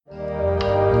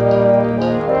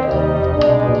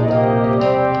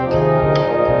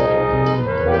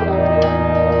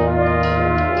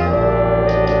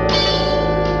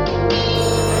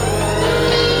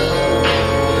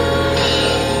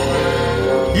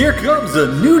Here comes a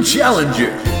new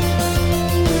challenger.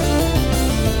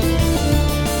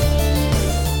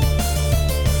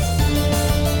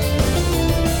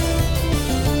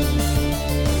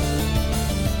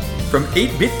 From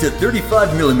 8-bit to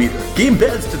 35mm,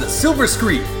 gamepads to the silver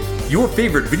screen, your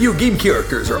favorite video game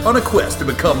characters are on a quest to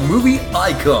become movie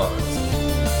icons.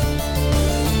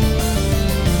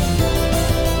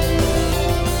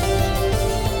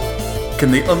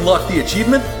 Can they unlock the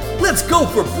achievement? Let's go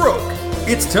for broke!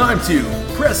 It's time to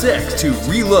press X to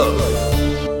reload.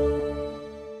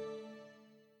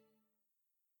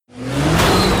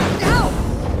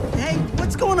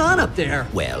 Up there.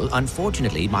 Well,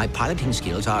 unfortunately, my piloting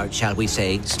skills are, shall we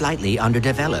say, slightly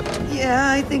underdeveloped.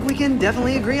 Yeah, I think we can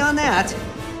definitely agree on that.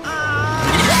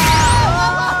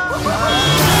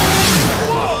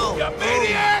 Whoa, you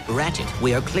maniac! Ratchet,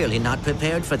 we are clearly not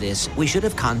prepared for this. We should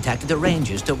have contacted the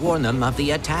Rangers to warn them of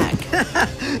the attack.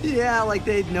 Yeah, like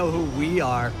they'd know who we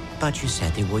are. But you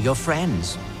said they were your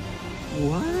friends.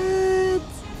 What?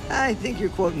 I think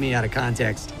you're quoting me out of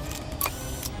context.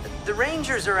 The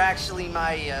Rangers are actually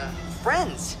my,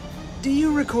 friends. Do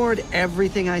you record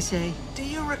everything I say? Do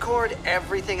you record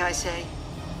everything I say?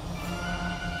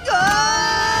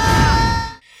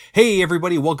 Hey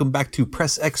everybody, welcome back to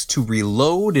Press X to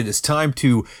Reload. It is time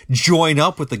to join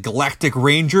up with the Galactic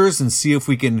Rangers and see if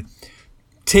we can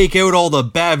take out all the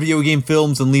bad video game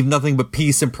films and leave nothing but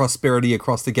peace and prosperity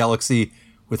across the galaxy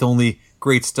with only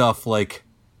great stuff like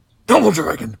Double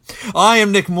Dragon. I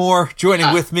am Nick Moore.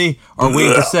 Joining with me are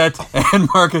Wayne Bissett and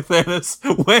Mark Athanas.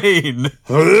 Wayne.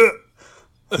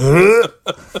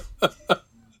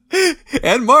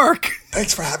 And Mark.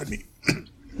 Thanks for having me.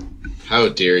 How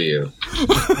dare you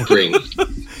bring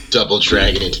Double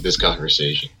Dragon into this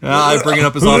conversation? I bring it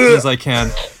up as often as I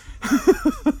can.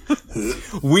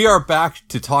 We are back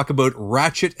to talk about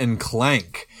Ratchet and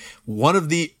Clank. One of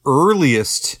the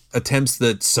earliest attempts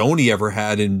that Sony ever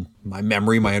had, in my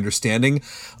memory, my understanding,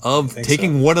 of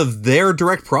taking one of their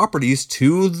direct properties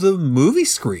to the movie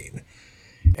screen.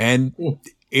 And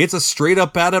it's a straight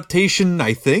up adaptation,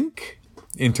 I think.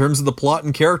 In terms of the plot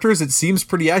and characters, it seems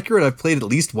pretty accurate. I've played at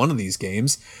least one of these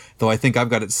games, though I think I've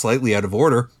got it slightly out of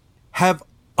order. Have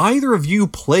either of you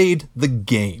played the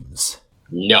games?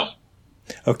 No.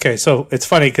 Okay, so it's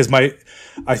funny because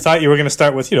I thought you were going to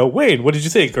start with, Wayne, what did you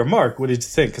think? Or Mark, what did you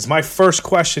think? Because my first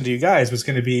question to you guys was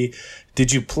going to be,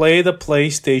 did you play the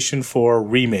PlayStation 4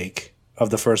 remake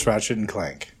of the first Ratchet and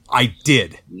Clank? I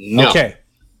did. No. Okay,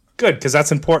 good, because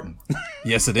that's important.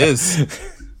 Yes, it is.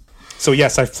 So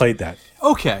yes, I've played that.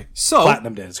 Okay, so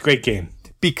Platinum did. It's a great game.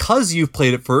 Because you've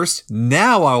played it first,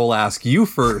 now I will ask you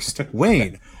first,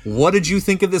 Wayne. What did you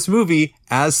think of this movie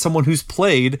as someone who's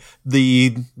played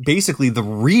basically the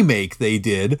remake they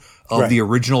did of the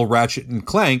original Ratchet and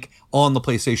Clank on the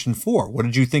PlayStation 4? What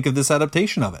did you think of this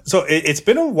adaptation of it? So it's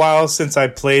been a while since I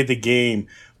played the game,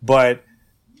 but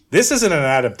this isn't an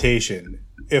adaptation.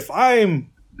 If I'm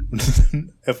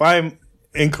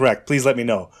incorrect, please let me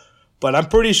know. But I'm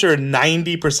pretty sure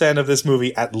 90% of this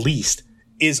movie, at least,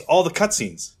 is all the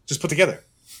cutscenes just put together.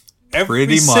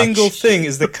 Every single thing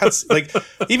is the cuts. Like,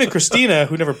 even Christina,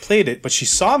 who never played it, but she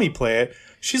saw me play it,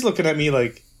 she's looking at me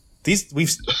like,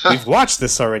 we've watched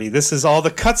this already. This is all the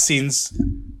cutscenes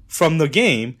from the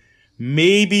game.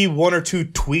 Maybe one or two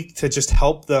tweaked to just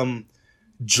help them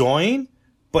join,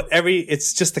 but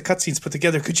it's just the cutscenes put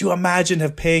together. Could you imagine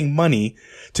paying money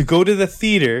to go to the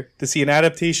theater to see an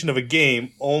adaptation of a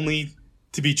game only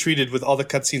to be treated with all the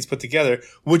cutscenes put together,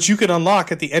 which you can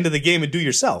unlock at the end of the game and do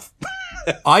yourself?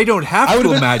 I don't have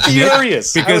to imagine it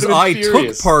because I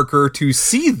took Parker to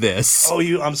see this. Oh,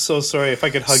 I'm so sorry. If I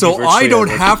could hug you so virtually, I don't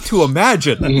have to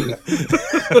imagine.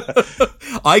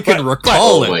 I can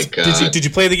recall it. Oh my God. Did you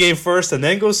play the game first and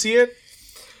then go see it?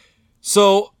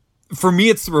 So for me,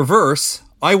 it's the reverse.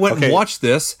 I went and watched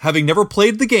this, having never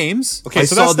played the games. Okay,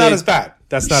 so that's not as bad.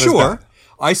 That's not as bad.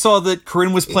 I saw that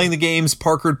Corinne was playing the games.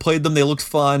 Parker had played them. They looked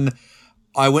fun.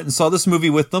 I went and saw this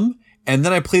movie with them. And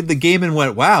then I played the game and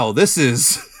went, wow, this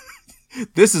is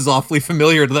awfully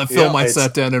familiar to that film I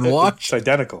sat down and watched. It's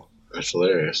identical. That's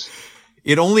hilarious.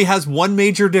 It only has one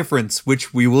major difference,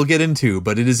 which we will get into,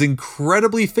 but it is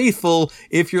incredibly faithful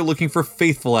if you're looking for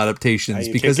faithful adaptations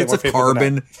because it's a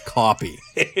carbon copy.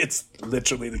 It's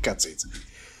literally the cutscenes.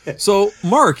 So,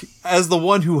 Mark, as the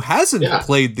one who hasn't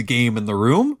played the game in the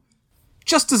room,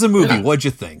 just as a movie, what'd you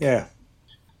think? Yeah.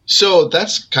 So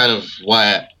that's kind of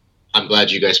why I'm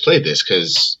glad you guys played this,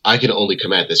 because I can only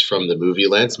come at this from the movie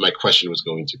lens. My question was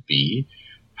going to be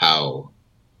how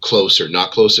close or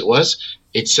not close it was.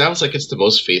 It sounds like it's the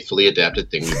most faithfully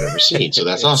adapted thing we've ever seen, so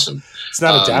that's awesome. It's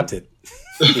not adapted.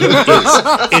 It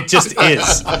is. It just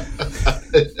is.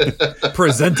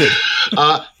 Presented.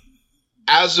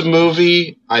 As a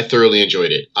movie, I thoroughly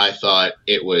enjoyed it. I thought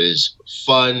it was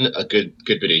fun, a good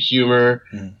bit of humor.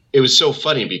 It was so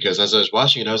funny because as I was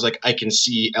watching it, I was like, I can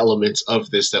see elements of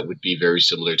this that would be very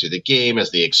similar to the game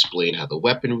as they explain how the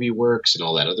weaponry works and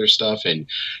all that other stuff. And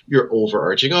you're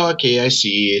overarching, oh, okay, I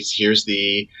see. Here's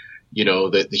the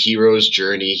hero's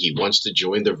journey. He wants to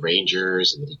join the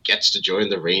Rangers and he gets to join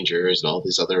the Rangers and all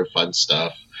this other fun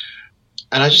stuff.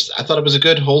 And I thought it was a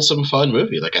good, wholesome, fun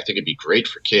movie. Like, I think it'd be great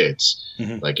for kids.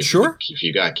 Like, if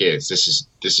you got kids, this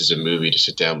is a movie to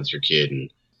sit down with your kid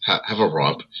and have a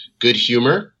romp. Good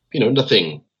humor,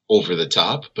 nothing over the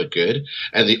top, but good.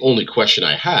 And the only question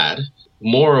I had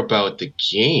more about the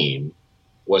game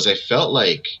was I felt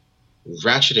like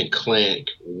Ratchet and Clank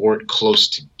weren't close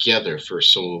together for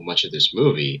so much of this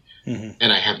movie,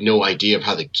 and I have no idea of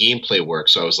how the gameplay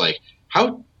works. So I was like,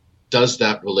 how does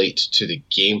that relate to the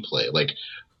gameplay? Like,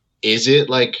 is it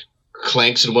like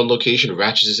Clank's in one location,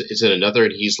 Ratchet is in another,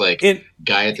 and he's like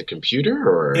guy at the computer?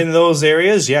 Or in those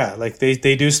areas, yeah, like they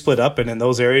do split up, and in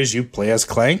those areas you play as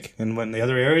Clank, and when the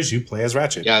other areas you play as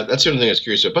Ratchet. Yeah, that's the only thing I was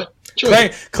curious about. But sure.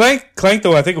 Clank,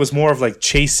 though, I think it was more of like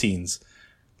chase scenes.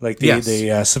 Like the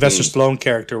Sylvester Stallone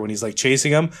character when he's like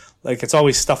chasing him, like it's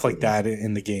always stuff like that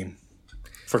in the game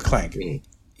for Clank.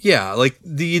 Yeah, like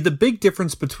the big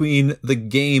difference between the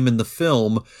game and the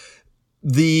film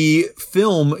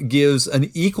gives an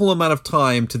equal amount of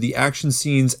time to the action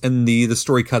scenes and the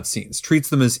story cutscenes, treats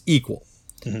them as equal,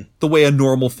 the way a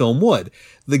normal film would.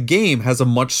 The game has a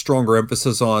much stronger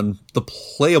emphasis on the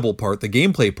playable part, the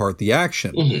gameplay part, the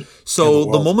action. So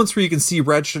the moments where you can see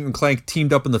Ratchet and Clank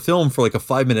teamed up in the film for like a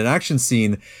 5-minute action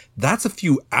scene, that's a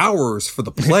few hours for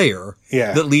the player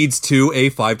that leads to a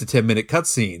 5 to 10 minute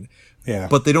cutscene. Yeah.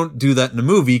 But they don't do that in a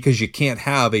movie because you can't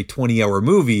have a 20-hour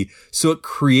movie. So it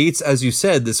creates, as you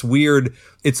said, this weird,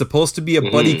 it's supposed to be a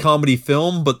buddy comedy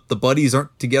film, but the buddies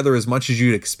aren't together as much as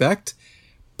you'd expect.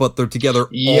 But they're together all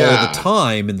the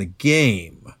time in the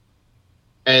game.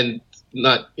 And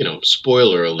not,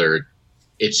 spoiler alert,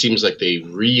 it seems like they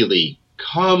really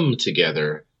come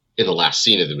together in the last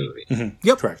scene of the movie.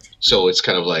 Yep. Correct. So it's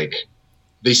kind of like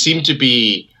they seem to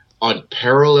be on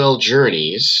parallel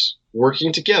journeys,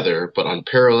 working together, but on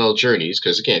parallel journeys.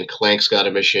 Because again, Clank's got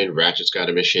a mission, Ratchet's got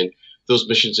a mission. Those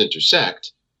missions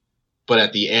intersect, but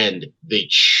at the end, they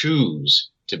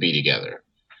choose to be together.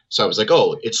 So I was like,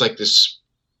 oh, it's like this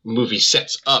movie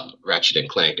sets up Ratchet and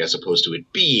Clank as opposed to it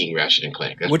being Ratchet and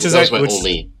Clank. Which is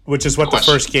what the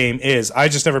first game is. I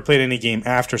just never played any game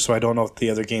after, so I don't know if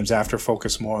the other games after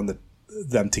focus more on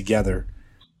them together.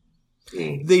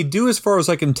 They do, as far as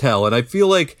I can tell, and I feel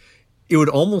like it would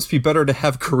almost be better to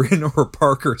have Corinne or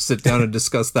Parker sit down and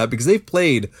discuss that because they've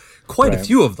played quite a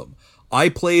few of them. I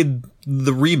played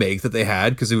the remake that they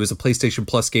had because it was a PlayStation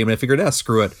Plus game, and I figured,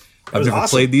 screw it. I've never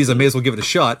played these. I may as well give it a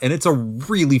shot. And it's a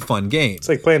really fun game. It's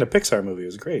like playing a Pixar movie. It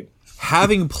was great.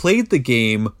 Having played the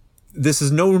game, this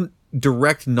is no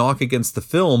direct knock against the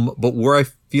film, but where I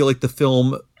feel like the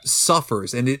film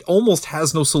suffers, and it almost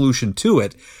has no solution to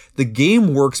it. The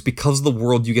game works because of the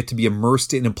world you get to be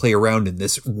immersed in and play around in.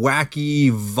 This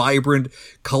wacky, vibrant,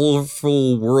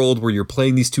 colorful world where you're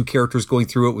playing these two characters going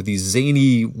through it with these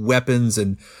zany weapons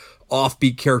and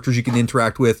offbeat characters you can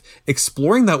interact with.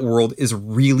 Exploring that world is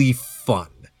really fun,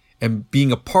 and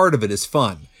being a part of it is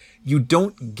fun. You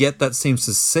don't get that same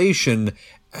sensation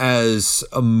as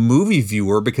a movie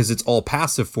viewer because it's all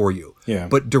passive for you. Yeah.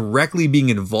 But directly being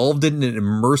involved in and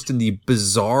immersed in the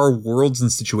bizarre worlds and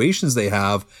situations they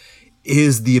have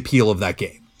is the appeal of that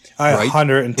game. I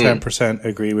 110%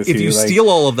 agree with you. If you steal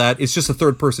all of that, it's just a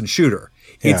third-person shooter.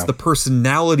 It's the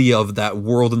personality of that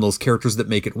world and those characters that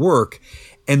make it work.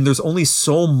 And there's only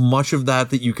so much of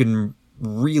that you can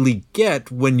really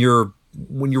get when you're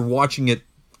watching it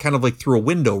kind of like through a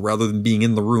window rather than being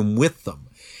in the room with them.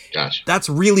 Gosh. That's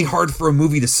really hard for a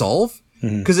movie to solve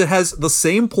because it has the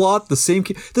same plot, the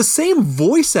same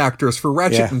voice actors for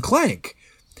Ratchet and Clank.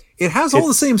 It has all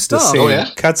the same stuff.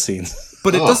 Cutscenes.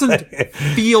 But it doesn't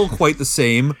feel quite the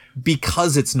same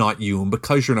because it's not you and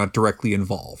because you're not directly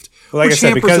involved. Like which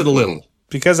hampers it a little.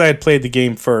 Because I had played the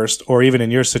game first, or even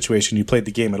in your situation, you played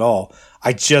the game at all,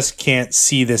 I just can't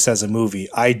see this as a movie.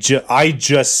 I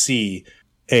just see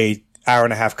a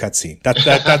hour-and-a-half cutscene.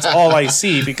 That's all I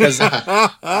see because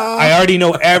I already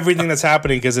know everything that's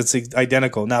happening because it's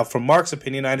identical. Now, from Mark's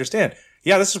opinion, I understand.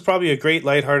 Yeah, this is probably a great,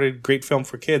 lighthearted, great film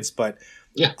for kids, but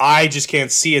I just can't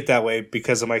see it that way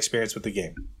because of my experience with the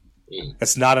game.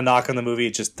 It's not a knock on the movie.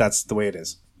 That's the way it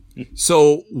is.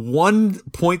 So one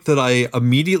point that I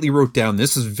immediately wrote down,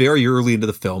 this is very early into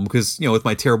the film because, with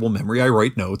my terrible memory, I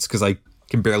write notes because I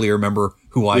can barely remember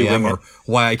who I am or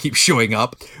why I keep showing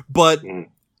up. But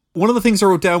one of the things I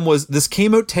wrote down was this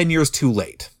came out 10 years too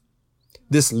late.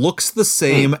 This looks the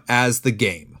same as the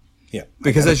game. Yeah.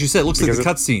 Because as you said, it looks like the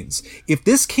cutscenes. If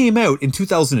this came out in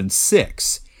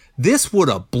 2006, this would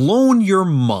have blown your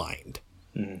mind.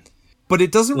 But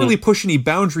it doesn't really push any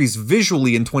boundaries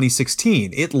visually in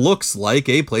 2016. It looks like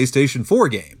a PlayStation 4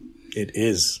 game. It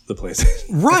is the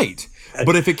PlayStation. Right.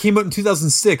 But if it came out in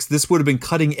 2006, this would have been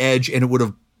cutting edge and it would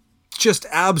have just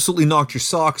absolutely knocked your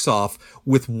socks off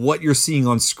with what you're seeing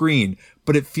on screen.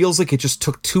 But it feels like it just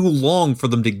took too long for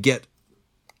them to get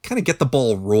the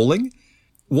ball rolling.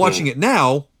 Watching it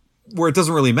now, where it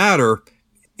doesn't really matter,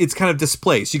 it's kind of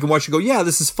displaced. You can watch it go, yeah,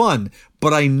 this is fun.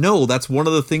 But I know that's one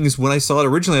of the things when I saw it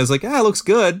originally, I was like, it looks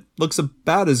good. Looks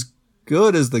about as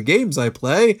good as the games I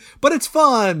play, but it's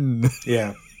fun.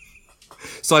 Yeah.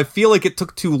 So I feel like it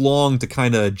took too long to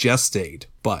kind of gestate,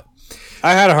 but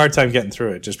I had a hard time getting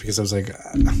through it just because I was like,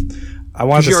 I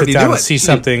wanted to sit down and see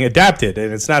something adapted,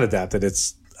 and it's not adapted.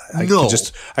 I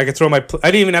could throw my.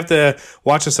 I didn't even have to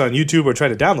watch this on YouTube or try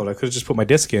to download. I could have just put my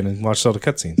disc in and watched all the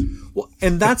cutscenes. Well,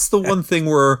 and that's the one thing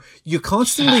where you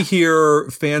constantly hear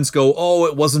fans go, "Oh,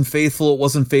 it wasn't faithful. It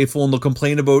wasn't faithful," and they'll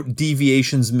complain about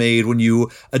deviations made when you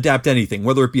adapt anything,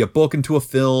 whether it be a book into a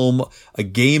film, a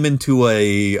game into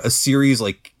a series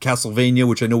like Castlevania,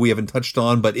 which I know we haven't touched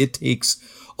on, but it takes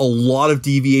a lot of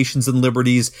deviations and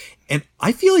liberties, and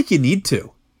I feel like you need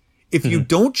to. If you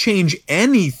don't change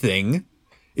anything.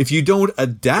 If you don't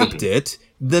adapt it,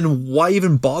 then why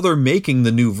even bother making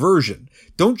the new version?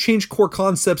 Don't change core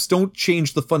concepts, don't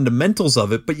change the fundamentals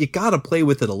of it, but you gotta play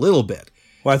with it a little bit.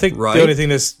 Well, I think the only thing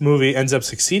this movie ends up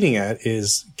succeeding at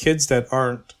is kids that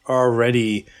aren't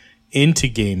already into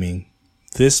gaming.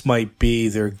 This might be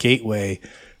their gateway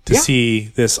to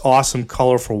see this awesome,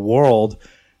 colorful world,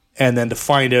 and then to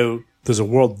find out there's a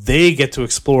world they get to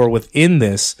explore within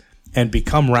this and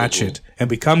become Ratchet and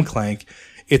become Clank.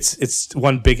 It's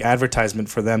one big advertisement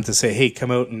for them to say, hey,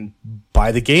 come out and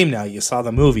buy the game now. You saw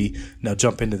the movie. Now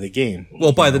jump into the game.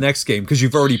 Well, buy the next game because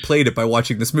you've already played it by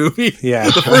watching this movie. Yeah.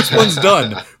 The first one's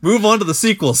done. Move on to the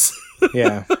sequels.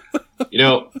 Yeah.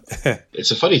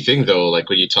 It's a funny thing, though, like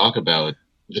when you talk about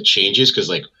the changes, because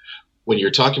like when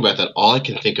you're talking about that, all I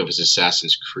can think of is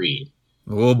Assassin's Creed.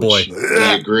 Oh, boy.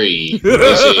 I agree.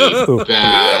 Is a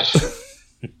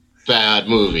bad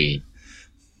movie.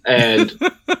 And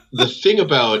the thing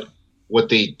about what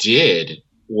they did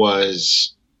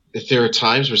was that there are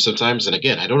times where sometimes, and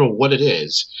again, I don't know what it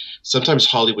is, sometimes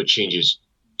Hollywood changes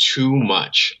too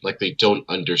much. Like they don't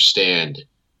understand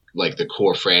like the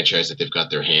core franchise that they've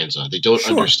got their hands on. They don't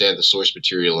understand the source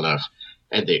material enough,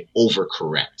 and they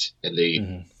overcorrect and they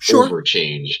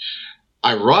overchange.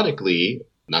 Ironically,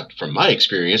 not from my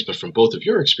experience, but from both of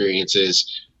your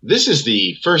experiences, this is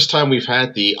the first time we've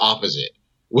had the opposite,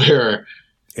 where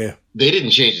they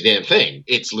didn't change the damn thing.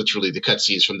 It's literally the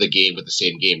cutscenes from the game with the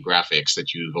same game graphics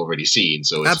that you've already seen.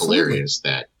 So it's hilarious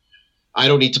that I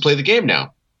don't need to play the game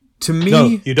now. To me, no,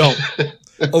 you don't.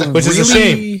 Which is a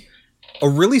shame. A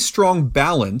really strong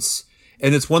balance,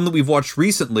 and it's one that we've watched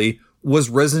recently, was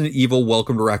Resident Evil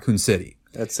Welcome to Raccoon City.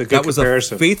 That's a good comparison. That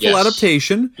was a faithful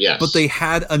adaptation, but they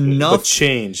had enough... But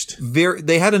changed.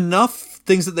 They had enough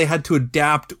things that they had to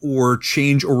adapt or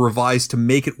change or revise to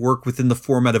make it work within the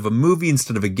format of a movie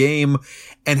instead of a game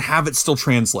and have it still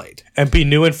translate. And be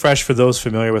new and fresh for those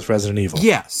familiar with Resident Evil.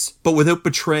 Yes, but without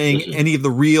betraying any of the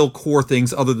real core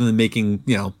things other than making,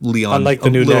 Leon unlike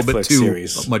the new Netflix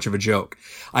series. Much of a joke.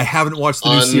 I haven't watched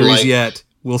the new series yet.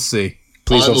 We'll see.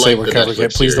 Please don't say we're covering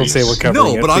it. Please don't say we're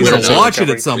covering it. No, but I'm going to watch it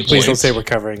at some point. Please don't say we're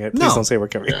covering it. Please don't say we're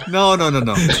covering it. No.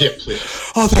 Yeah,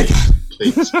 please. Oh, thank God.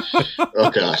 Please.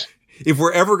 Oh, God. If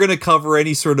we're ever going to cover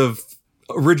any sort of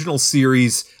original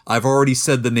series, I've already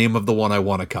said the name of the one I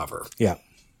want to cover. Yeah.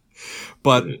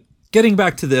 But getting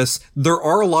back to this, there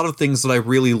are a lot of things that I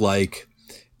really like,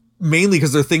 mainly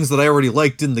because they're things that I already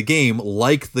liked in the game,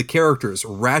 like the characters.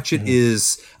 Ratchet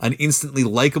is an instantly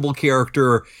likable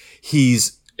character.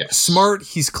 He's smart,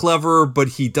 he's clever, but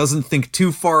he doesn't think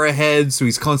too far ahead, so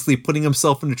he's constantly putting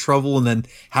himself into trouble and then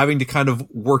having to kind of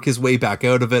work his way back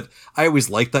out of it. I always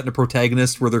like that in a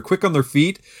protagonist, where they're quick on their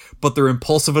feet, but they're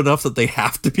impulsive enough that they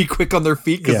have to be quick on their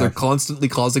feet because they're constantly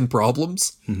causing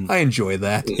problems. I enjoy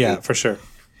that. Yeah, for sure.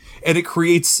 And it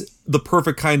creates the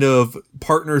perfect kind of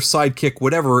partner, sidekick,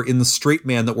 whatever, in the straight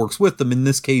man that works with them. In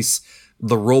this case,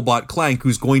 the robot Clank,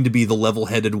 who's going to be the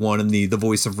level-headed one and the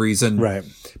voice of reason, right?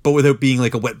 But without being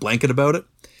like a wet blanket about it.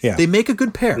 Yeah, they make a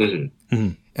good pair,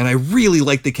 and I really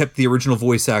like they kept the original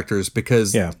voice actors,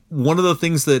 because one of the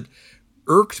things that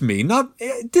irked me,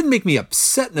 it didn't make me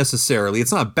upset necessarily.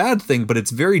 It's not a bad thing, but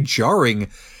it's very jarring.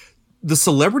 the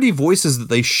celebrity voices that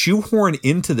they shoehorn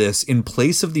into this in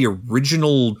place of the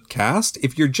original cast,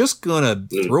 if you're just gonna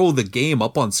throw the game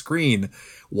up on screen,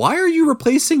 why are you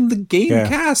replacing the game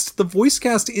cast? The voice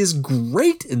cast is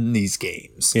great in these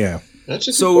games. Yeah. That's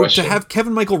a good So question. to have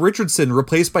Kevin Michael Richardson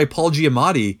replaced by Paul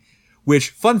Giamatti,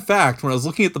 which, fun fact, when I was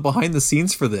looking at the behind the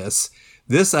scenes for this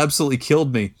absolutely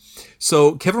killed me.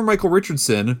 So Kevin Michael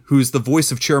Richardson, who's the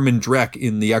voice of Chairman Drek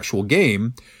in the actual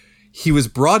game, he was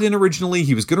brought in originally,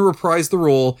 he was going to reprise the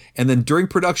role, and then during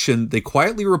production, they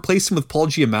quietly replaced him with Paul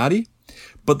Giamatti,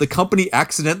 but the company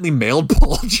accidentally mailed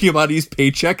Paul Giamatti's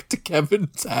paycheck to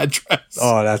Kevin's address.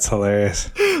 Oh, that's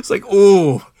hilarious. It's like,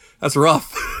 oh, that's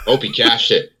rough. Hope he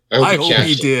cashed it. I hope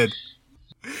he did.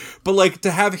 But like,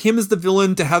 to have him as the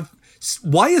villain, to have...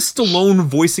 Why is Stallone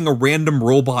voicing a random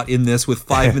robot in this with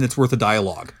 5 minutes worth of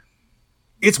dialogue?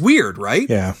 It's weird, right?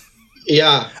 Yeah.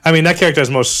 Yeah. I mean, that character has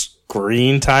most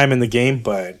screen time in the game,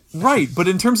 but... Right, but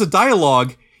in terms of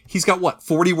dialogue, he's got, what,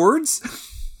 40 words?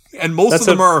 And most That's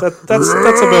of them are... that's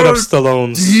a bit of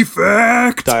Stallone's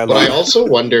defect! dialogue. But I also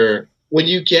wonder, when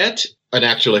you get an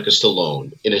actor like a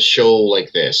Stallone in a show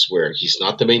like this, where he's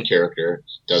not the main character,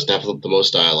 doesn't have the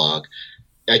most dialogue,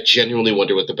 I genuinely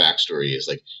wonder what the backstory is.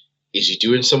 Like, is he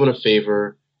doing someone a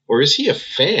favor, or is he a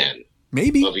fan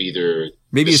Maybe. of either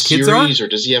Maybe the his kids series, are? or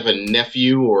does he have a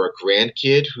nephew or a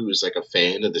grandkid who's like a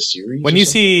fan of the series? When or you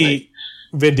something? see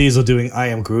Vin Diesel doing I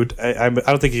Am Groot, I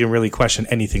don't think you can really question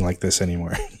anything like this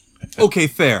anymore. Okay,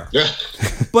 fair.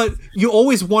 But you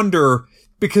always wonder,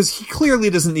 because he clearly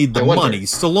doesn't need the I wonder. money.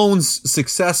 Stallone's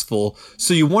successful,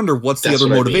 so you wonder what's the That's other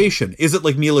what I mean. motivation. Is it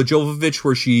like Mila Jovovich,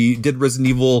 where she did Resident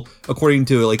Evil, according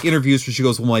to like interviews, where she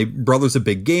goes, well, my brother's a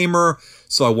big gamer,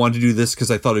 so I wanted to do this because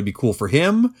I thought it'd be cool for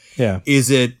him? Yeah. Is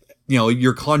it,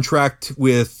 your contract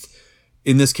with,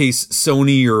 in this case,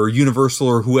 Sony or Universal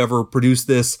or whoever produced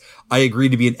this, I agree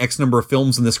to be in X number of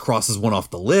films and this crosses one off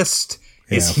the list?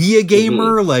 Is he a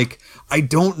gamer? Like, I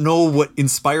don't know what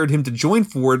inspired him to join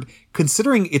Ford,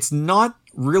 considering it's not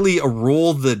really a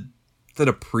role that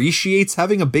appreciates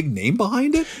having a big name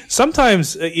behind it.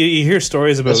 Sometimes you hear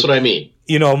stories about, That's what I mean.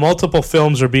 Multiple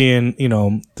films are being,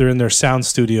 they're in their sound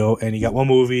studio and you got one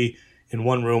movie in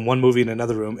one room, one movie in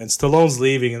another room, and Stallone's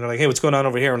leaving and they're like, hey, what's going on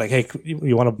over here? I'm like, hey,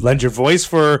 you want to lend your voice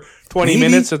for 20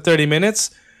 minutes or 30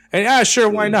 minutes? And sure,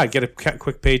 why not? Get a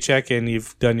quick paycheck and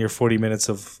you've done your 40 minutes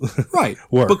of Right.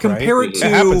 work. But compare right? it to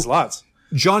It happens lots.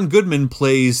 John Goodman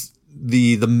plays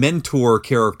the mentor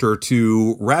character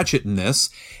to Ratchet in this,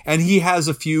 and he has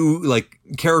a few like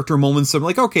character moments. I'm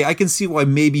like, okay, I can see why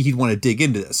maybe he'd want to dig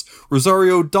into this.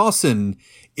 Rosario Dawson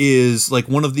is like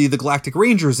one of the Galactic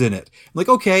Rangers in it. I'm like,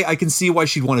 okay, I can see why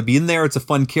she'd want to be in there. It's a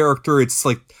fun character. It's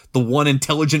like the one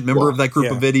intelligent member of that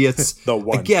group of idiots. The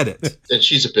one. I get it. And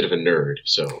she's a bit of a nerd,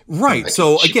 so Right.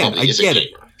 So again, I get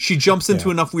it. gamer. She jumps into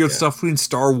enough weird stuff between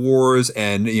Star Wars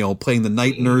and, playing the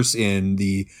Night Nurse in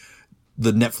the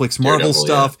Netflix Marvel Daredevil,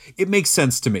 stuff. It makes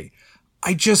sense to me.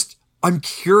 I'm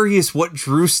curious what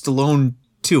drew Stallone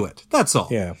to it. That's all.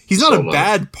 Yeah. He's not So a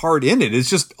bad part in it. It's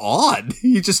just odd.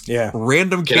 He just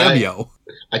random Can cameo.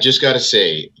 I just got to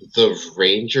say, the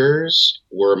Rangers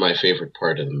were my favorite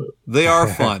part of the movie. They are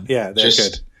fun. Yeah, they're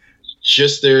good.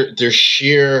 Just their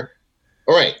sheer.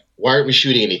 All right, why aren't we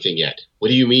shooting anything yet? What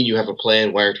do you mean you have a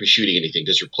plan? Why aren't we shooting anything?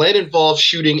 Does your plan involve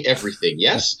shooting everything?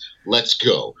 Yes, let's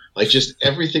go. Like, just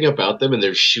everything about them and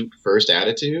their shoot first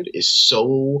attitude is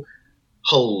so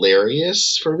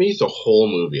hilarious for me. The whole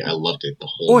movie, I loved it. The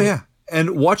whole. Oh movie. yeah.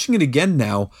 And watching it again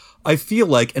now, I feel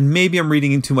like, and maybe I'm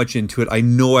reading too much into it. I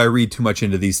know I read too much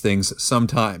into these things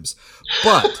sometimes,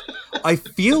 but I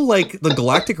feel like the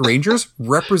Galactic Rangers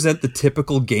represent the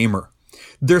typical gamer.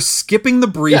 They're skipping the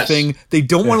briefing. Yes. They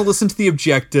don't want to listen to the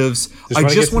objectives. I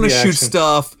just want to shoot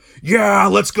stuff. Yeah,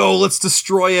 let's go. Let's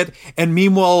destroy it. And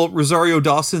meanwhile, Rosario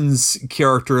Dawson's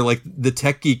character, like the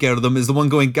tech geek out of them, is the one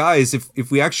going, guys,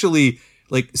 if we actually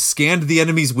like scanned the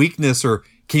enemy's weakness or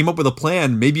came up with a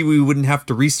plan, maybe we wouldn't have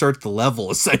to restart the level,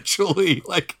 essentially.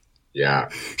 Like, Yeah.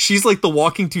 she's like the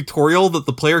walking tutorial that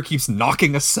the player keeps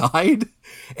knocking aside.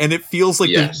 And it feels like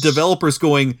the developers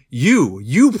going,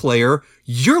 you player,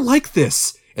 you're like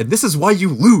this. And this is why you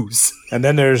lose. And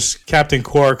then there's Captain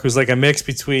Quark, who's like a mix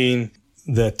between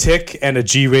the Tick and a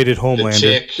G-rated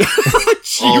Homelander. The Tick.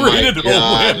 G-rated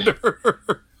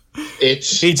Homelander.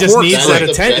 He just Quark, needs that's that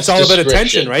attention. It's all about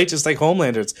attention, right? Just like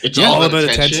Homelander. It's all about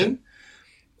attention.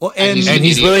 Well, And And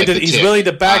he's willing to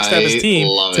backstab his I team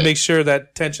love to it. make sure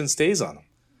that tension stays on him.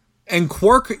 And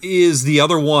Quark is the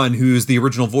other one who's the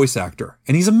original voice actor.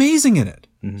 And he's amazing in it.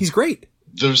 He's great.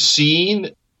 The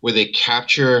scene where they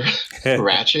capture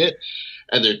Ratchet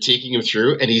and they're taking him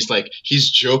through, and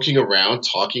he's joking around,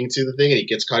 talking to the thing, and he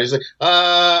gets caught. He's like,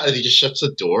 and he just shuts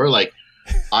the door. Like,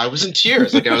 I was in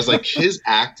tears. Like, I was like, his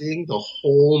acting the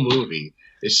whole movie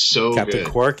is so Captain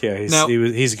good. Quark, yeah, he's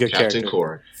a good Captain character.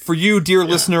 Quark. For you, dear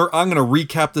listener, I'm going to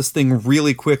recap this thing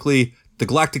really quickly. The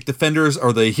Galactic Defenders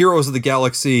are the heroes of the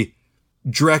galaxy.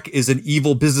 Drek is an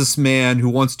evil businessman who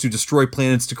wants to destroy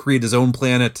planets to create his own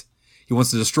planet. He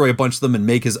wants to destroy a bunch of them and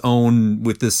make his own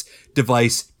with this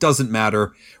device. Doesn't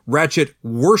matter. Ratchet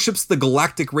worships the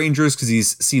Galactic Rangers because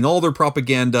he's seen all their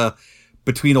propaganda.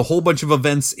 Between a whole bunch of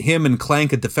events, him and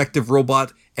Clank, a defective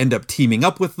robot, end up teaming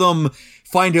up with them,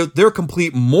 find out they're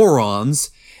complete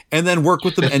morons, and then work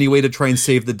with them anyway to try and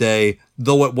save the day.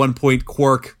 Though at one point,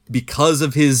 Quark, because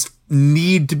of his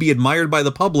need to be admired by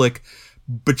the public,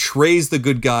 betrays the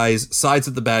good guys, sides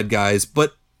with the bad guys,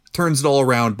 but turns it all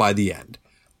around by the end.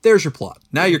 There's your plot.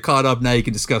 Now you're caught up. Now you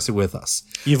can discuss it with us.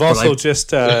 You've also just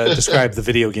described the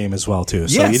video game as well, too.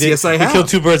 So Yes, I have. You killed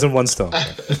two birds in one stone.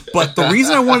 But the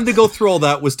reason I wanted to go through all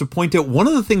that was to point out one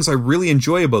of the things I really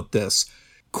enjoy about this.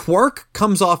 Quark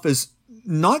comes off as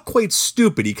not quite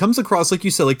stupid. He comes across, like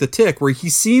you said, like the Tick, where he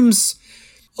seems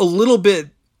a little bit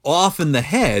off in the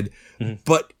head,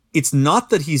 but it's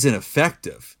not that he's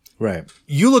ineffective. Right.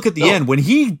 You look at the end, when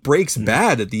he breaks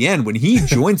bad at the end, when he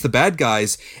joins the bad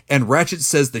guys and Ratchet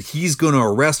says that he's going to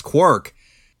arrest Quark,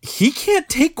 he can't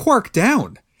take Quark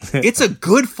down. It's a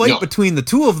good fight between the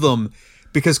two of them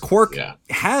because Quark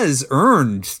has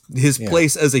earned his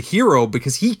place as a hero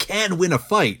because he can win a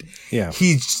fight. Yeah.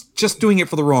 He's just doing it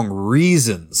for the wrong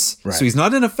reasons. Right. So he's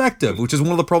not ineffective, which is one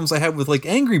of the problems I have with like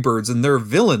Angry Birds and their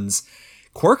villains.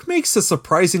 Quark makes a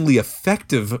surprisingly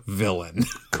effective villain.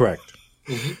 Correct.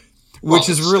 Which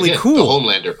is really cool. The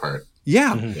Homelander part.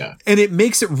 Yeah. Yeah. And it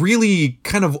makes it really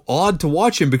kind of odd to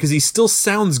watch him because he still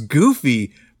sounds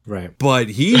goofy, Right. but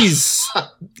he's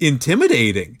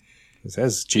intimidating. It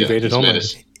says G-rated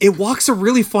Homelander. It walks a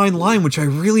really fine line, which I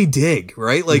really dig,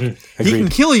 right? Like, he can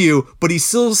kill you, but he's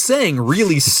still saying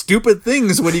really stupid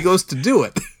things when he goes to do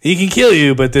it. He can kill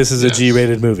you, but this is a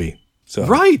G-rated movie. So.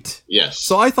 Right. Yes.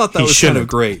 So I thought that was kind of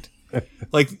great.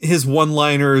 Like his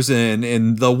one-liners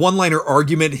and the one-liner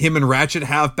argument him and Ratchet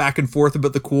have back and forth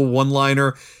about the cool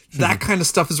one-liner. That kind of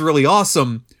stuff is really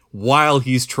awesome while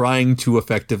he's trying to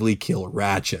effectively kill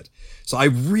Ratchet. So I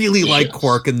really like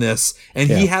Quark in this. And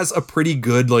he has a pretty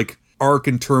good like arc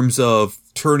in terms of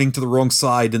turning to the wrong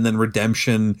side and then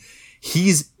redemption.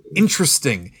 He's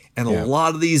interesting. And a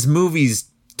lot of these movies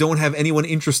don't have anyone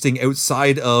interesting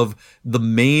outside of the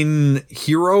main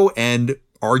hero and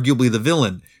arguably the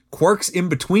villain. Quark's in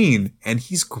between, and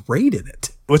he's great in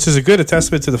it. Which is a good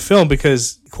testament to the film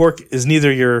because Quark is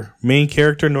neither your main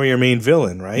character nor your main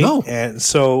villain, right? No. And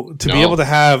so to be able to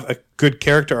have a good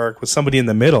character arc with somebody in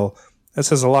the middle, that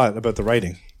says a lot about the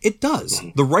writing. It does.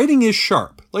 The writing is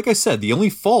sharp. Like I said, the only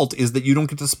fault is that you don't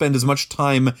get to spend as much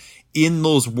time in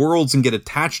those worlds and get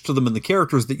attached to them and the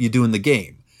characters that you do in the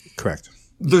game. Correct.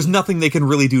 There's nothing they can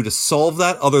really do to solve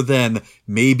that other than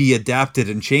maybe adapt it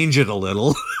and change it a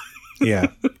little. Yeah.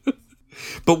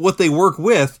 But what they work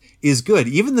with is good.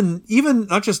 Even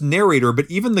not just narrator, but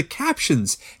even the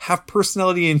captions have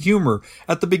personality and humor.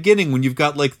 At the beginning, when you've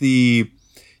got like the,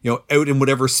 out in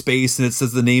whatever space and it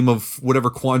says the name of whatever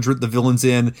quadrant the villain's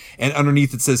in, and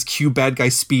underneath it says cue bad guy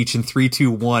speech in 3, 2,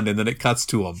 1, and then it cuts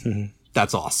to him.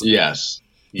 That's awesome. Yes.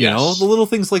 The little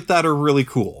things like that are really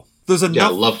cool. There's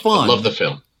enough fun. I love the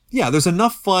film. Yeah, there's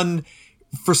enough fun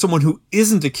for someone who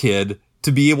isn't a kid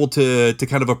to be able to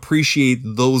kind of appreciate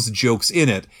those jokes in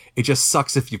it. It just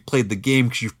sucks if you've played the game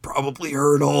because you've probably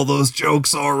heard all those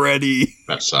jokes already.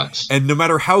 That sucks. And no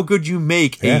matter how good you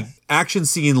make a action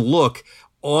scene look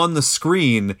on the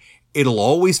screen, it'll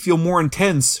always feel more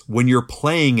intense when you're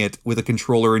playing it with a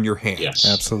controller in your hand. Yes.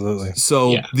 Absolutely.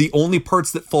 So the only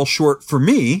parts that fall short for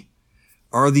me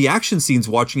are the action scenes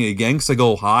watching it again, because I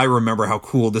go, I remember how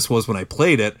cool this was when I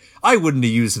played it. I wouldn't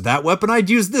have used that weapon. I'd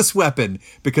use this weapon,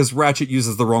 because Ratchet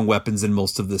uses the wrong weapons in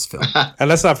most of this film. And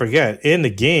let's not forget, in the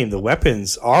game, the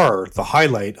weapons are the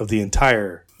highlight of the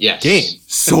entire game.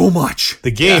 So much.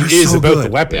 The game is so about the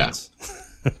weapons.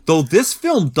 Yeah. Though this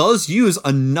film does use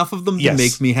enough of them to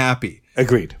make me happy.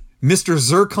 Agreed. Mr.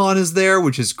 Zircon is there,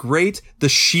 which is great. The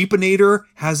Sheepinator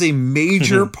has a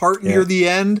major part near the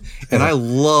end, and I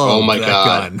love that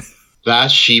gun. That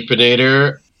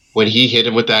Sheepinator, when he hit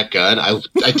him with that gun,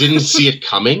 I didn't see it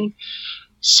coming,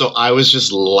 so I was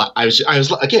just I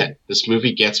was again, this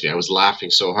movie gets me. I was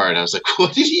laughing so hard. I was like,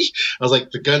 what did he? I was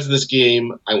like, the guns in this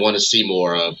game, I want to see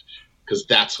more of, because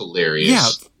that's hilarious. Yeah,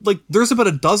 like there's about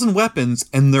a dozen weapons,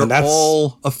 and they're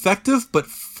all effective but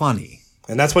funny.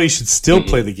 And that's why you should still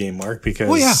play the game, Mark,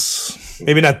 because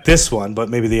Maybe not this one, but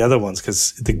maybe the other ones,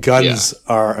 because the guns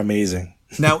are amazing.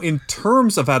 Now, in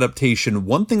terms of adaptation,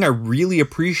 one thing I really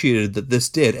appreciated that this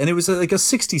did, and it was like a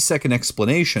 60-second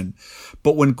explanation,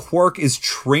 but when Quark is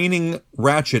training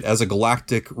Ratchet as a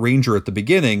Galactic Ranger at the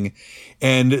beginning,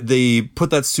 and they put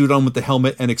that suit on with the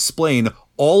helmet and explain,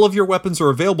 all of your weapons are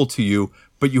available to you,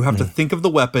 but you have to think of the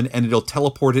weapon and it'll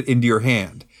teleport it into your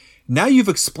hand. Now you've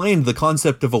explained the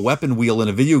concept of a weapon wheel in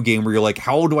a video game where you're like,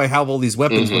 how do I have all these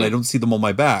weapons when I don't see them on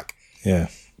my back? Yeah.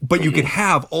 But you could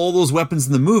have all those weapons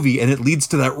in the movie, and it leads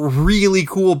to that really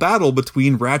cool battle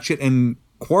between Ratchet and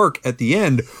Quark at the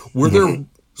end, where they're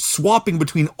swapping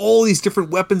between all these different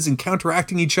weapons and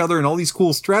counteracting each other and all these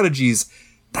cool strategies.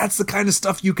 That's the kind of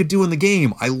stuff you could do in the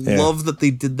game. I love that they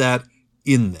did that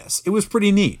in this. It was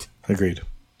pretty neat. Agreed.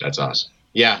 That's awesome.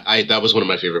 Yeah, that was one of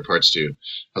my favorite parts too.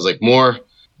 I was like,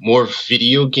 more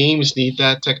video games need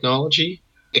that technology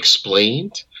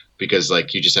explained, because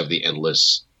like you just have the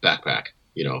endless backpack.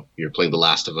 You know, you're playing The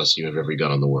Last of Us, you have every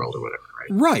gun in the world or whatever, right?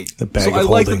 Right. The bag so of I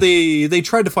like that holding. they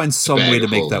tried to find some way to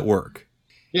make that work.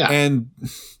 Yeah. And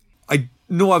I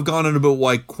know I've gone on about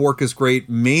why Quark is great,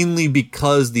 mainly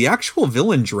because the actual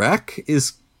villain Drek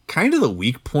is kind of the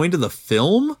weak point of the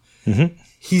film.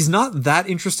 He's not that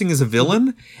interesting as a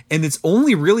villain, and it's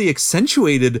only really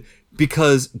accentuated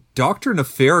because Dr.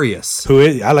 Nefarious,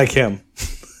 I like him.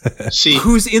 See,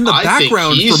 who's in the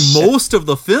background for most of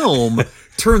the film,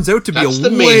 turns out to be a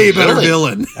way better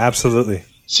villain. Absolutely.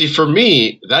 See, for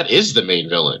me, that is the main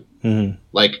villain.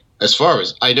 Like, as far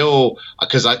as I know,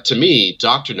 because to me,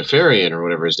 Dr. Nefarian, or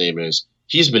whatever his name is,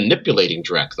 he's manipulating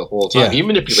Drek the whole time. Yeah. He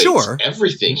manipulates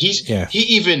everything.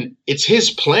 It's his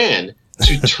plan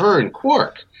to turn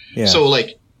Quark. Yeah. So,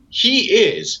 like, he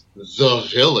is the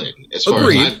villain, as far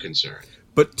as I'm concerned.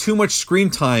 But too much screen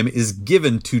time is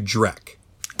given to Drek.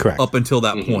 Correct. Up until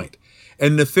that point.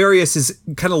 And Nefarious is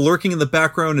kind of lurking in the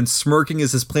background and smirking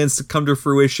as his plans to come to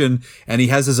fruition, and he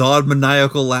has his odd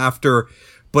maniacal laughter,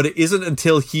 but it isn't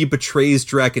until he betrays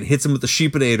Drek and hits him with the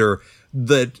Sheepinator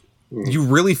that you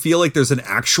really feel like there's an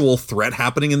actual threat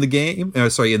happening in the game.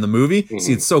 In the movie.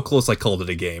 See, it's so close I called it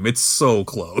a game. It's so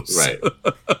close. Right.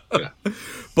 Yeah.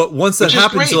 But once that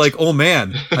happens, you're like, oh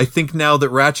man, I think now that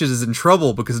Ratchet is in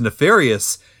trouble because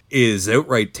Nefarious is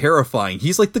outright terrifying.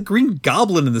 He's like the Green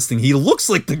Goblin in this thing. He looks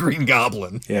like the Green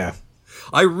Goblin. Yeah.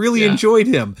 I really enjoyed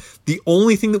him. The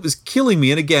only thing that was killing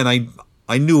me, and again,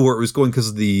 I knew where it was going because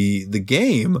of the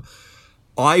game,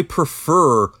 I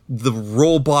prefer the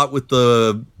robot with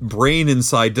the brain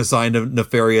inside design of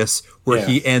Nefarious, where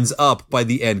he ends up by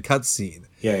the end cutscene.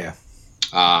 Yeah.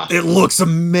 It looks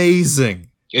amazing.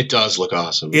 It does look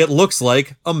awesome. It looks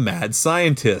like a mad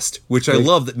scientist, which I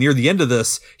love that near the end of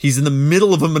this, he's in the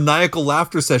middle of a maniacal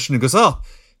laughter session and goes, oh,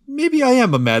 maybe I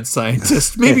am a mad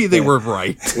scientist. Maybe they were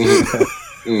right.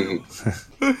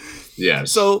 Yeah.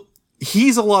 So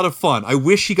he's a lot of fun. I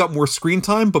wish he got more screen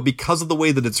time, but because of the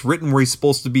way that it's written, where he's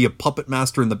supposed to be a puppet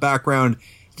master in the background,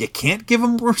 you can't give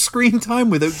him more screen time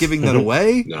without giving that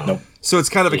away. No. So it's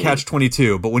kind of a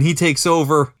catch-22. But when he takes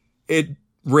over, it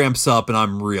ramps up, and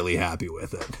I'm really happy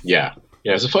with it. Yeah,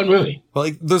 it's a fun movie.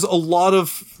 Like, there's a lot of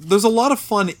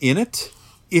fun in it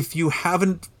if you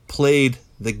haven't played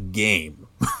the game.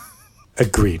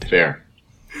 Agreed. Fair.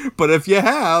 But if you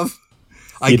have,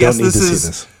 I guess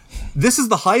this is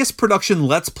the highest production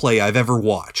Let's Play I've ever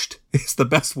watched. It's the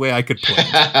best way I could play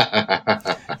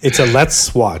it. It's a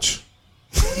Let's Watch.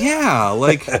 Yeah,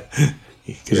 like,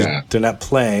 because they're not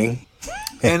playing.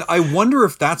 And I wonder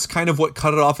if that's kind of what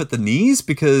cut it off at the knees,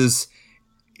 because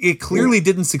it clearly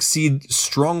didn't succeed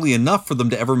strongly enough for them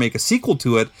to ever make a sequel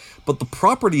to it, but the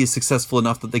property is successful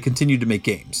enough that they continue to make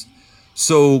games.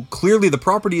 So clearly the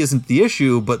property isn't the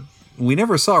issue, but we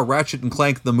never saw Ratchet and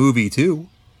Clank the movie too.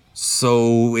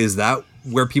 So is that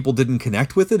where people didn't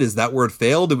connect with it? Is that where it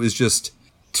failed? It was just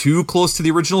too close to the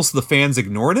original, so the fans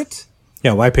ignored it?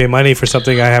 Yeah, why pay money for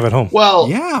something I have at home? Well,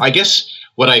 yeah. I guess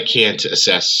what I can't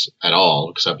assess at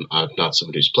all, because I'm not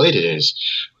somebody who's played it, is,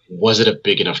 was it a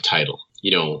big enough title?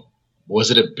 You know, was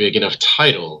it a big enough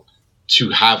title to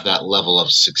have that level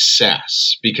of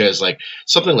success? Because like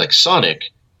something like Sonic,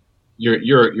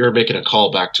 you're making a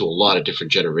call back to a lot of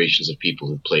different generations of people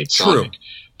who played Sonic.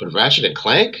 But Ratchet and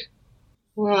Clank,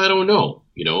 well, I don't know.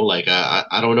 You know, like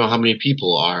I don't know how many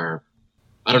people are.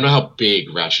 I don't know how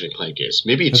big Ratchet and Clank is.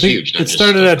 Maybe it's huge. It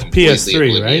started at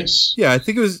PS3, right? Yeah, I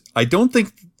think it was. I don't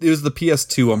think it was the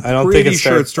PS2. I'm pretty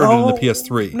sure it started in the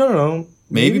PS3. No.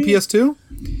 Maybe PS2?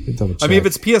 I mean, if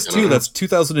it's PS2, that's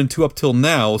 2002 up till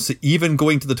now. So even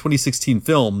going to the 2016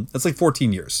 film, that's like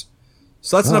 14 years.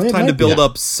 So that's enough time to build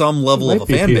up some level of a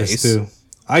fan base.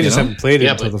 I just haven't played it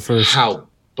until the first.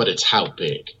 but it's how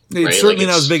big. It's right? certainly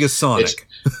not as big as Sonic.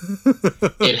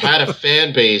 It had a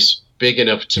fan base big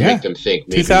enough to make them think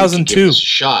maybe 2002 give this a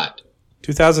shot.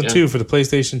 2002 for the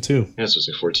PlayStation 2. Yeah, so it's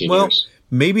like 14 years.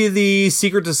 Maybe the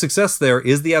secret to success there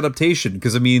is the adaptation.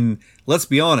 Because, I mean, let's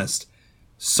be honest.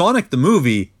 Sonic the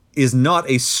movie is not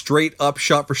a straight-up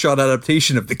shot-for-shot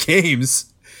adaptation of the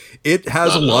games. It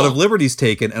has a lot of liberties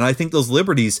taken, and I think those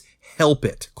liberties help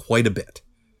it quite a bit.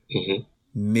 Mm-hmm.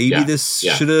 Maybe this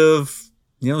should have,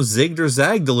 zigged or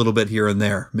zagged a little bit here and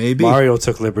there. Maybe. Mario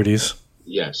took liberties.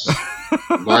 Yes.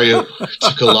 Mario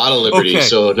took a lot of liberties,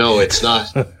 so no, it's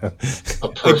not a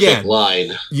perfect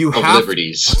line you of have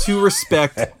liberties. To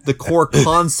respect the core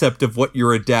concept of what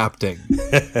you're adapting,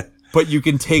 but you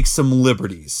can take some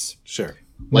liberties. Sure.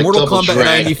 Like Mortal Double Kombat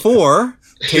Dragon. 94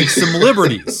 takes some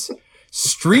liberties.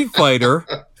 Street Fighter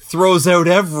throws out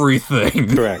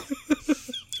everything. Correct.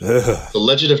 The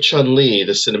Legend of Chun-Li,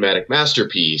 the cinematic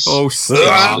masterpiece. Oh,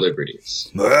 stop. Liberties.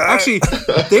 Actually,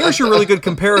 there's your really good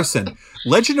comparison.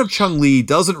 Legend of Chun-Li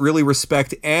doesn't really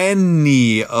respect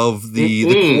any of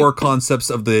the core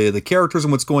concepts of the characters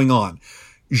and what's going on.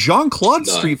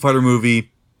 Jean-Claude's Street Fighter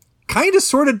movie kind of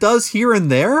sort of does here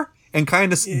and there and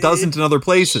kind of doesn't in other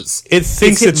places. It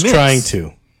thinks it's trying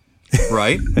to.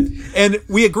 Right? And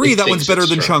we agree that one's better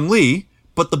than Chun-Li,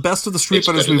 but the best of the Street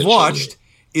Fighters we've watched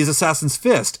is Assassin's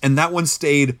Fist, and that one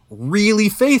stayed really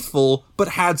faithful, but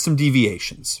had some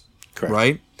deviations. Correct.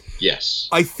 Right? Yes.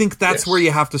 I think that's where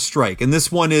you have to strike, and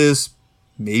this one is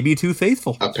maybe too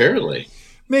faithful. Apparently.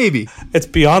 Maybe. It's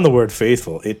beyond the word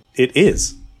faithful. It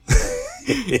is.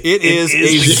 It is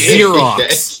a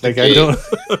Xerox. Like, I don't...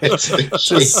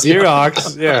 It's a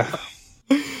Xerox, yeah.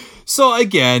 So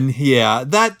again,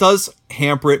 that does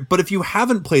hamper it, but if you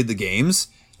haven't played the games,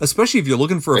 especially if you're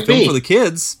looking for a film for the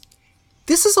kids,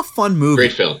 this is a fun movie.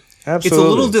 Great film. Absolutely. It's a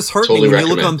little disheartening Totally when you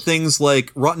look recommend. on things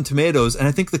like Rotten Tomatoes, and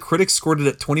I think the critics scored it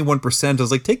at 21%. I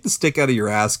was like, take the stick out of your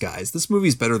ass, guys. This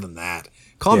movie's better than that.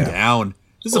 Calm down.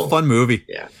 This is a fun movie.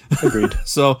 Yeah. Agreed.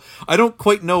 So I don't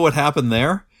quite know what happened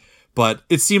there, but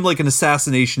it seemed like an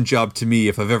assassination job to me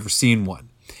if I've ever seen one.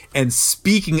 And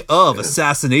speaking of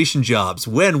assassination jobs,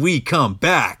 when we come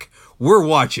back, we're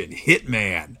watching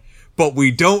Hitman. But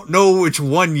we don't know which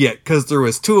one yet because there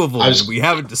was two of them and we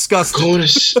haven't discussed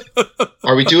it.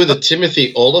 Are we doing the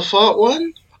Timothy Oliphant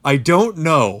one? I don't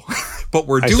know, but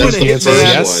we're doing That's a the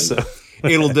Hitman. first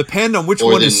one. It'll depend on which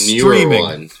Or one the is newer streaming.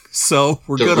 one. So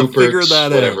we're The going to Rupert, figure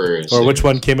that whatever out. is Or which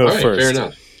one came out All right, first. fair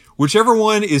enough. Whichever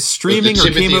one is streaming the or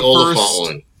Timothy came out Oliphant first.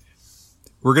 one.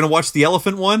 We're going to watch the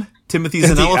elephant one. Timothy's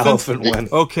an The elephant. one.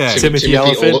 Okay. Timothy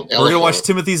Elephant. We're going to watch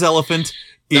Timothy's elephant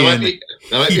That might in be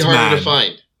harder to Hitman.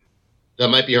 find. That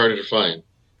might be harder to find. I think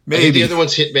Maybe. the other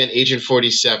one's Hitman Agent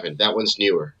 47. That one's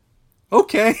newer.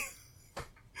 Okay.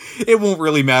 It won't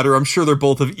really matter. I'm sure they're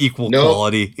both of equal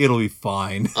quality. It'll be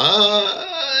fine.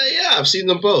 Yeah, I've seen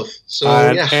them both. So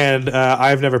yeah. And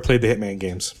I've never played the Hitman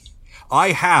games.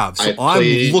 I have, so I've I'm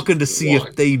played looking to see one.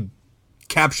 if they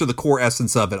capture the core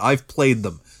essence of it. I've played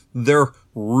them. They're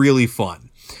really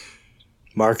fun.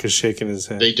 Mark is shaking his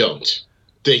head. They don't.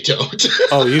 They don't.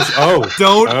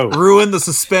 Don't ruin the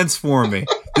suspense for me.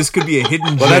 This could be a hidden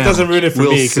gem. Well, that doesn't ruin it for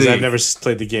We'll me because see. I've never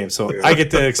played the game. So I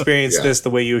get to experience this the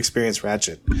way you experience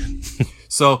Ratchet.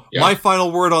 So my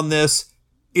final word on this,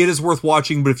 it is worth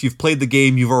watching, but if you've played the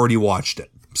game, you've already watched it.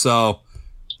 So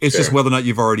it's just whether or not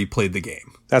you've already played the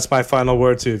game. That's my final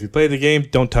word too. If you play the game,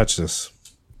 don't touch this.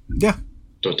 Yeah.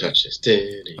 Don't touch this.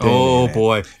 Oh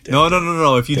boy.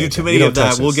 No. If you do too many don't of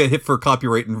that, touch we'll this. get hit for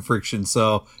copyright infraction.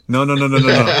 So no.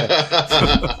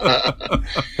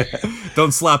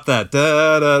 Don't slap that.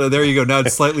 There you go. Now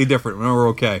it's slightly different. Now we're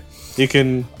okay. You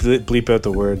can bleep out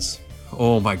the words.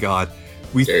 Oh my God.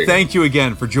 We thank you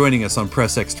again for joining us on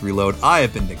Press X to Reload. I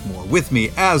have been Nick Moore. With me,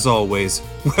 as always,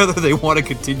 whether they want to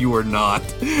continue or not,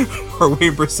 are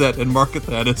Wayne Brissett and Mark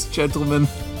Athanas. Gentlemen.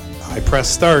 I press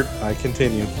start. I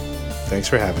continue. Thanks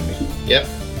for having me. Yep.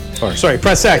 Or, sorry,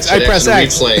 press X. I press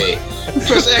X. Replay.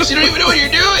 Press X. You don't even know what you're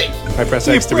doing. I press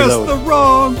You X to pressed reload. the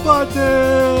wrong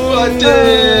button.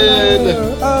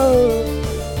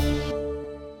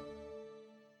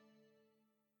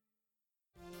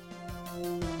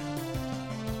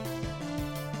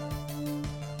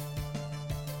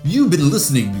 You've been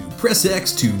listening to Press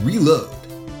X to Reload.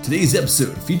 Today's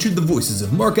episode featured the voices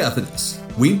of Mark Athanas,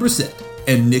 Wayne Brissett,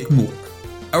 and Nick Moore.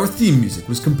 Our theme music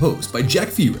was composed by Jack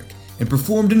Furyk and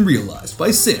performed and realized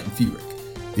by Sam Furyk.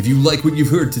 If you like what you've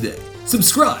heard today,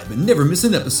 subscribe and never miss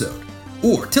an episode.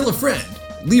 Or tell a friend,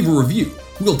 leave a review.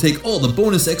 We'll take all the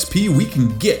bonus XP we can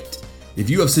get. If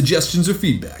you have suggestions or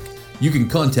feedback, you can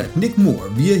contact Nick Moore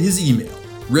via his email,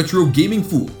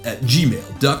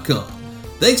 retrogamingfool@gmail.com.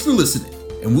 Thanks for listening,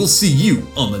 and we'll see you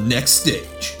on the next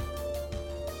stage.